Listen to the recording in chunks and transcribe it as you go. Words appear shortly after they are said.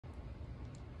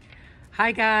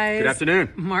Hi guys. Good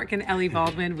afternoon. Mark and Ellie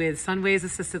Baldwin with Sunways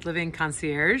Assisted Living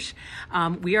Concierge.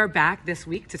 We are back this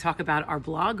week to talk about our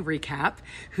blog recap,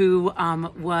 who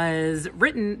was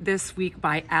written this week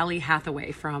by Alley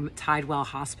Hathaway from Tidewell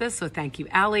Hospice. So thank you,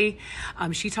 Alley.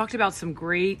 She talked about some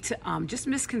great just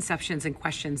misconceptions and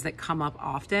questions that come up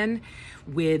often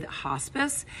with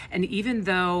hospice. And even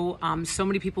though so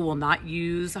many people will not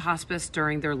use hospice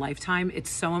during their lifetime, it's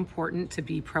so important to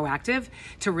be proactive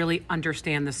to really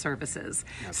understand the services.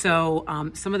 Absolutely.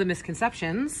 So some of the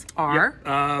misconceptions are...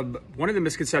 one of the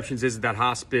misconceptions is that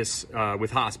hospice,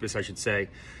 with hospice, I should say,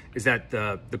 is that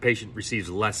the patient receives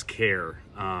less care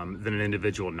than an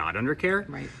individual not under care.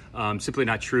 Right. Simply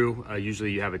not true.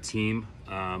 Usually you have a team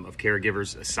of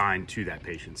caregivers assigned to that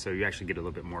patient, so you actually get a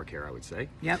little bit more care, I would say.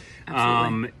 Yep,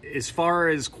 absolutely. As far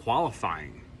as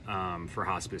qualifying for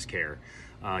hospice care,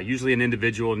 usually an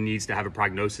individual needs to have a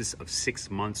prognosis of 6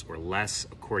 months or less,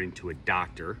 according to a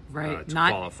doctor, right. to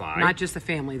qualify. Not just the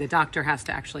family. The doctor has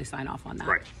to actually sign off on that.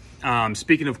 Right.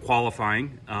 Speaking of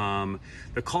qualifying,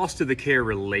 the cost of the care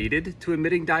related to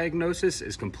admitting diagnosis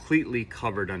is completely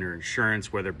covered under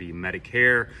insurance, whether it be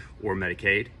Medicare or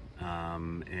Medicaid.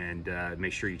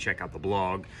 Make sure you check out the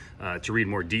blog to read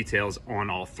more details on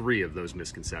all three of those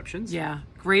misconceptions. Yeah,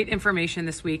 great information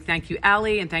this week. Thank you,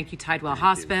 Alley, and thank you, Tidewell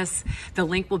Hospice. The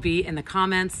link will be in the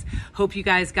comments. Hope you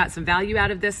guys got some value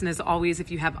out of this. And as always, if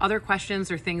you have other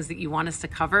questions or things that you want us to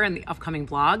cover in the upcoming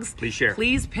blogs, please share.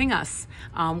 Please ping us.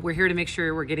 We're here to make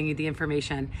sure we're getting you the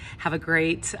information. Have a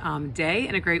great day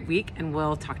and a great week, and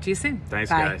we'll talk to you soon.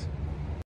 Thanks, Bye. guys.